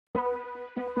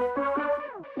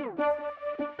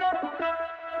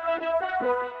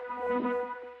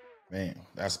Man,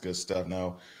 that's good stuff.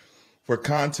 Now, for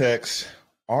context,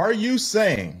 are you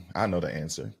saying, I know the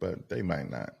answer, but they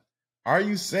might not. Are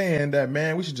you saying that,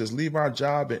 man, we should just leave our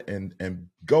job and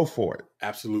go for it?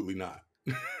 Absolutely not.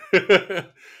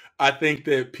 I think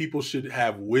that people should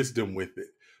have wisdom with it,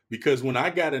 because when I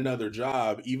got another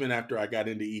job, even after I got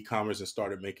into e-commerce and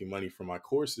started making money from my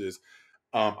courses,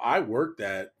 I worked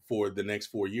that for the next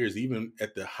 4 years, even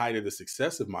at the height of the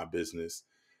success of my business,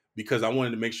 because I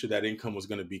wanted to make sure that income was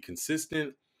going to be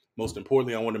consistent. Most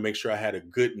importantly, I wanted to make sure I had a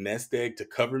good nest egg to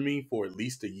cover me for at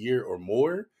least a year or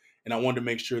more. And I wanted to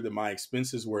make sure that my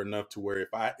expenses were enough to where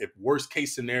if worst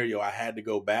case scenario, I had to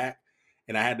go back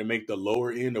and I had to make the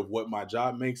lower end of what my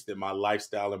job makes, that my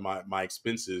lifestyle and my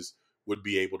expenses would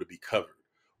be able to be covered.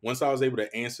 Once I was able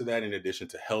to answer that, in addition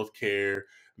to healthcare,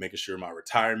 making sure my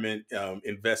retirement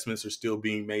investments are still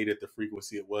being made at the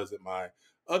frequency it was at my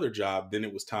other job, then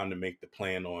it was time to make the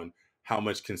plan on how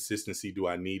much consistency do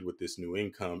I need with this new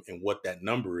income and what that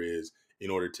number is in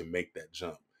order to make that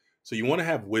jump. So you want to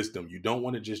have wisdom. You don't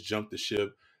want to just jump the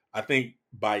ship. I think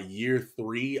by year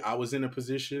 3, I was in a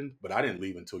position, but I didn't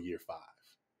leave until year 5.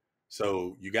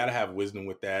 So you got to have wisdom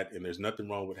with that. And there's nothing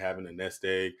wrong with having a nest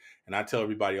egg. And I tell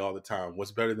everybody all the time,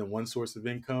 what's better than one source of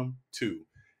income? 2.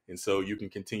 And so you can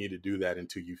continue to do that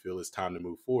until you feel it's time to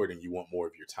move forward and you want more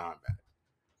of your time back.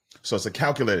 So it's a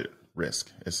calculated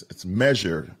risk. It's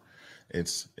measured.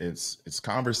 It's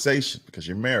conversation, because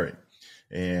you're married,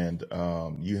 and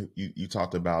you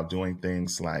talked about doing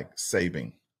things like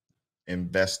saving,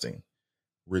 investing,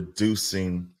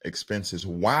 reducing expenses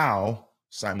while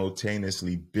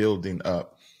simultaneously building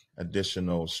up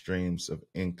additional streams of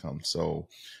income. So,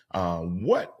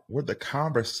 what were the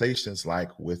conversations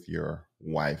like with your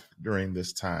wife during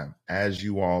this time as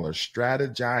you all are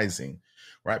strategizing,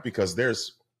 right? Because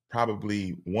there's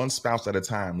probably one spouse at a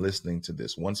time listening to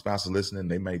this. One spouse is listening,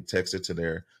 they may text it to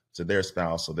their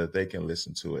spouse so that they can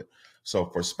listen to it. So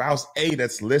for spouse A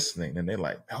that's listening and they're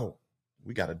like, "Oh,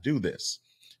 we got to do this,"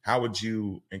 how would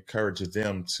you encourage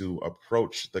them to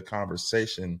approach the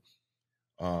conversation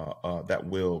that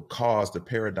will cause the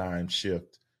paradigm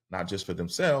shift, not just for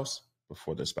themselves, but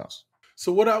for their spouse?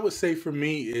 So what I would say for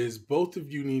me is both of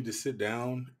you need to sit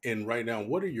down and write down,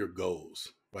 what are your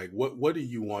goals? Like what do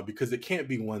you want? Because it can't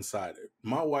be one-sided.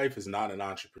 My wife is not an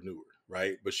entrepreneur,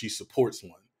 right? But she supports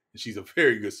one, and she's a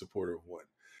very good supporter of one.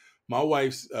 My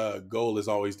wife's goal is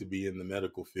always to be in the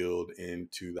medical field and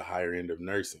to the higher end of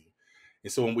nursing.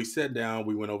 And so when we sat down,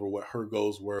 we went over what her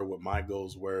goals were, what my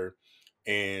goals were.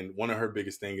 And one of her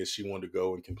biggest things is she wanted to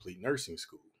go and complete nursing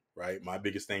school, right? My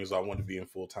biggest thing is I wanted to be in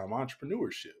full-time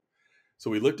entrepreneurship. So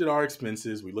we looked at our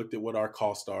expenses, we looked at what our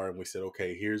costs are, and we said,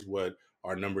 okay, here's what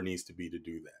our number needs to be to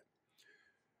do that.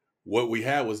 What we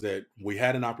had was that we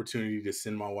had an opportunity to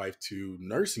send my wife to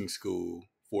nursing school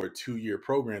for a 2-year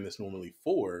program that's normally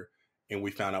 4, and we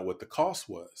found out what the cost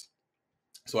was.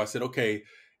 So I said, okay,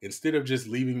 instead of just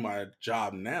leaving my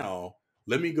job now,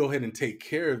 let me go ahead and take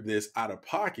care of this out of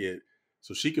pocket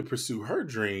so she could pursue her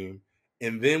dream.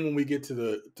 And then when we get to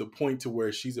the point to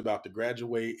where she's about to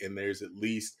graduate and there's at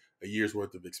least a year's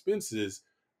worth of expenses,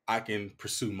 I can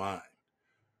pursue mine.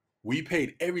 We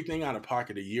paid everything out of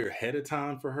pocket a year ahead of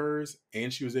time for hers,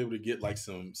 and she was able to get like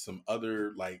some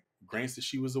other like grants that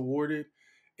she was awarded,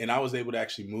 and I was able to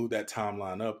actually move that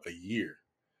timeline up a year.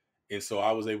 And so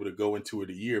I was able to go into it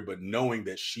a year, but knowing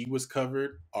that she was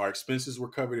covered, our expenses were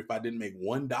covered if I didn't make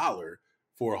 $1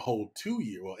 for a whole 2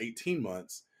 year, well, 18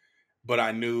 months. But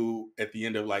I knew at the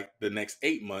end of like the next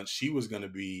 8 months, she was going to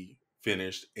be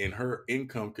finished and her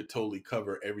income could totally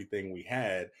cover everything we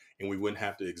had. And we wouldn't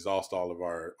have to exhaust all of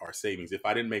our savings. If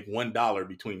I didn't make $1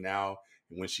 between now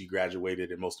and when she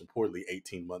graduated, and most importantly,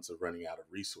 18 months of running out of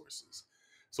resources.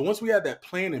 So once we had that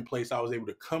plan in place, I was able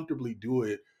to comfortably do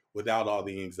it without all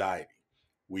the anxiety.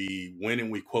 We went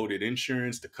and we quoted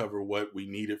insurance to cover what we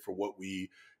needed for what we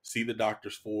see the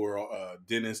doctors for,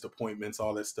 dentist appointments,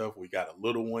 all that stuff. We got a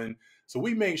little one. So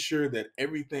we made sure that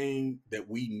everything that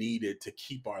we needed to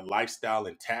keep our lifestyle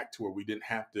intact, to where we didn't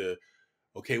have to,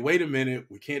 okay, wait a minute,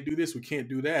 we can't do this, we can't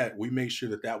do that. We made sure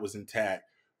that that was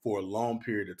intact for a long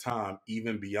period of time,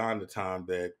 even beyond the time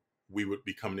that we would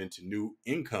be coming into new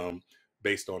income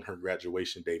based on her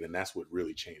graduation date. And that's what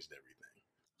really changed everything.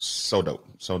 So dope.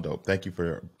 So dope. Thank you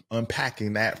for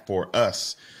unpacking that for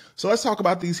us. So let's talk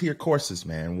about these here courses,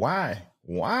 man.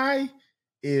 Why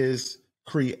is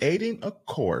creating a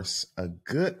course a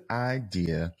good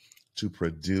idea to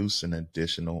produce an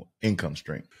additional income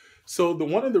stream? So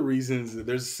one of the reasons,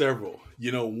 there's several.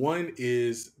 One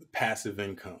is passive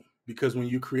income, because when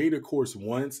you create a course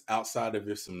once, outside of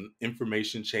if some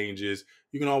information changes,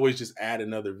 you can always just add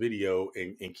another video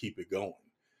and keep it going.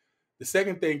 The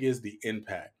second thing is the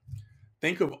impact.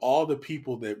 Think of all the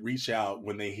people that reach out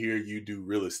when they hear you do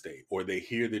real estate, or they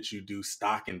hear that you do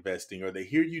stock investing, or they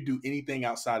hear you do anything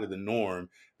outside of the norm,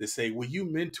 that say, will you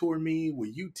mentor me? Will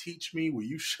you teach me? Will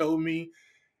you show me?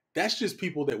 That's just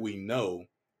people that we know.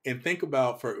 And think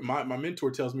about, for my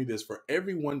mentor tells me this, for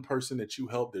every one person that you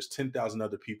help, there's 10,000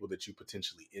 other people that you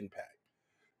potentially impact.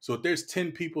 So if there's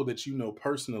 10 people that you know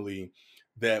personally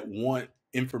that want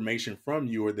information from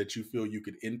you, or that you feel you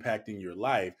could impact in your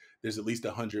life, there's at least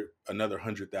another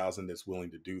 100,000 that's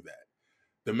willing to do that.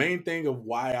 The main thing of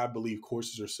why I believe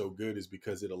courses are so good is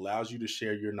because it allows you to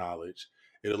share your knowledge.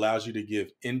 It allows you to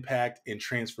give impact and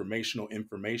transformational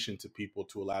information to people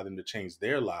to allow them to change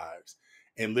their lives.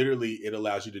 And literally, it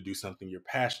allows you to do something you're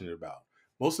passionate about.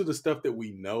 Most of the stuff that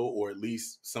we know, or at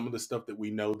least some of the stuff that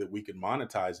we know that we could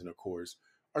monetize in a course,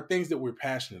 are things that we're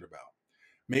passionate about.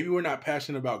 Maybe we're not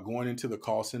passionate about going into the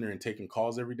call center and taking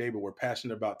calls every day, but we're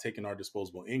passionate about taking our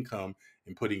disposable income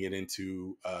and putting it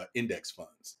into index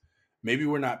funds. Maybe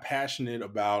we're not passionate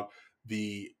about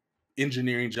the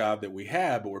engineering job that we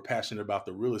have, but we're passionate about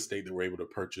the real estate that we're able to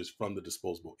purchase from the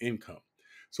disposable income.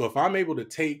 So if I'm able to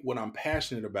take what I'm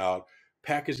passionate about,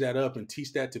 package that up, and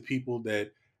teach that to people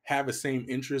that have the same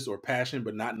interest or passion,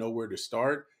 but not know where to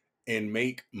start, and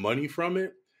make money from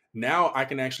it, now I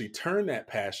can actually turn that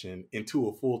passion into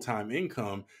a full-time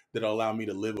income that'll allow me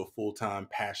to live a full-time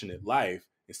passionate life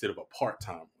instead of a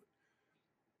part-time one.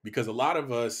 Because a lot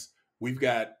of us, we've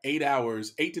got 8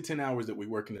 to 10 hours that we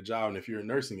work in the job. And if you're in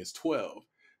nursing, it's 12.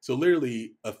 So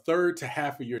literally a third to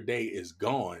half of your day is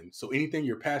gone. So anything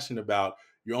you're passionate about,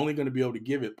 you're only going to be able to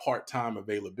give it part-time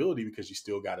availability, because you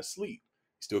still got to sleep.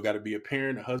 You still got to be a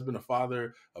parent, a husband, a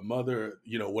father, a mother,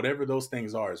 whatever those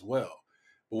things are as well.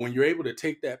 But when you're able to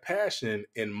take that passion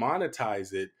and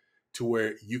monetize it to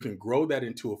where you can grow that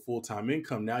into a full-time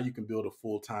income, now you can build a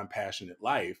full-time passionate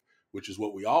life, which is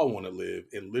what we all want to live.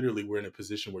 And literally, we're in a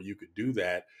position where you could do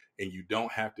that, and you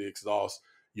don't have to exhaust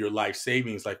your life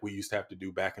savings like we used to have to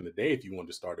do back in the day if you wanted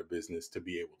to start a business to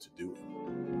be able to do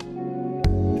it.